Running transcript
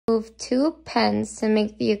Move 2 pens to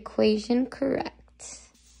make the equation correct.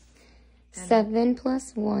 7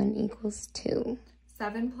 plus 1 equals 2.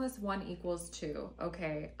 7 plus 1 equals 2.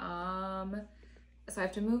 Okay. So I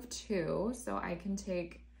have to move 2. So I can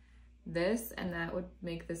take this, and that would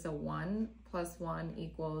make this a 1 plus 1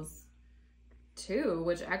 equals 2,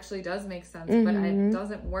 which actually does make sense, but it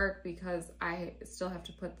doesn't work because I still have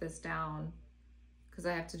to put this down because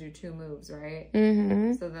I have to do 2 moves, right?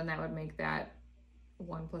 So then that would make that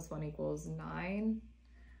 1 plus 1 equals 9,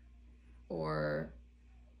 or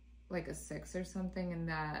like a 6 or something, and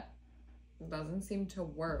that doesn't seem to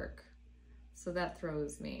work. So that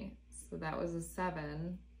throws me. So that was a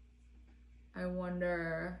 7. I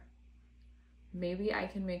wonder, maybe I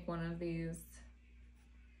can make one of these.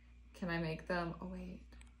 Can I make them, oh wait,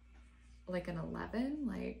 like an 11?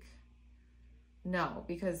 Like, no,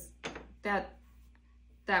 because that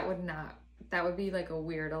would be like a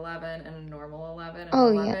weird 11 and a normal 11. And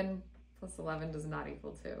 11 plus 11 does not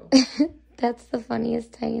equal 2. That's the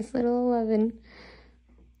funniest, tiniest little 11.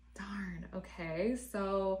 Darn, okay,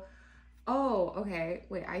 so, oh, okay,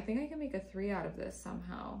 wait, I think I can make a 3 out of this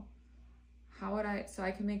somehow. How would I, so I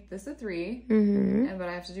can make this a 3, but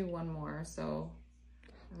I have to do 1 more, so.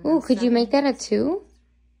 Oh, could you make that a 2?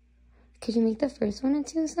 Could you make the first one a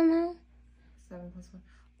 2 somehow? 7 plus 1.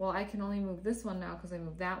 Well, I can only move this one now because I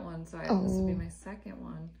moved that one, so this would be my second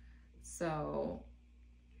one. So,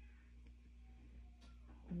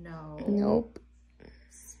 no. Nope.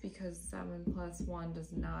 It's because 7 plus 1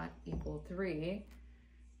 does not equal 3.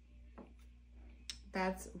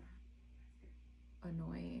 That's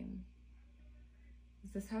annoying.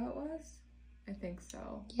 Is this how it was? I think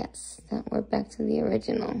so. Yes, that we're back to the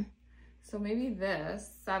original. So maybe this,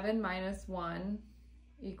 7 minus 1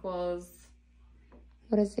 equals...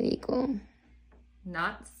 What does it equal?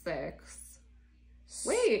 Not 6.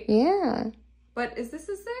 Wait. Yeah. But is this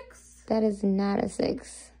a 6? That is not a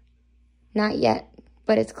 6. Not yet,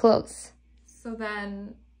 but it's close. So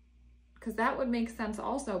then, because that would make sense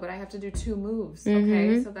also, but I have to do 2 moves,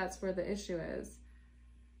 okay? So that's where the issue is.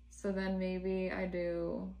 So then maybe I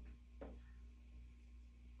do...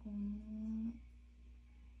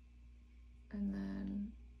 And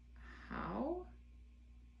then how?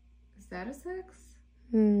 Is that a 6?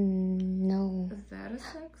 No. Is that a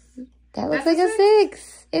 6? That looks like a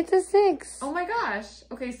 6. It's a 6. Oh my gosh.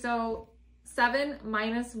 Okay, so 7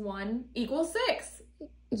 minus 1 equals 6.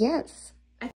 Yes.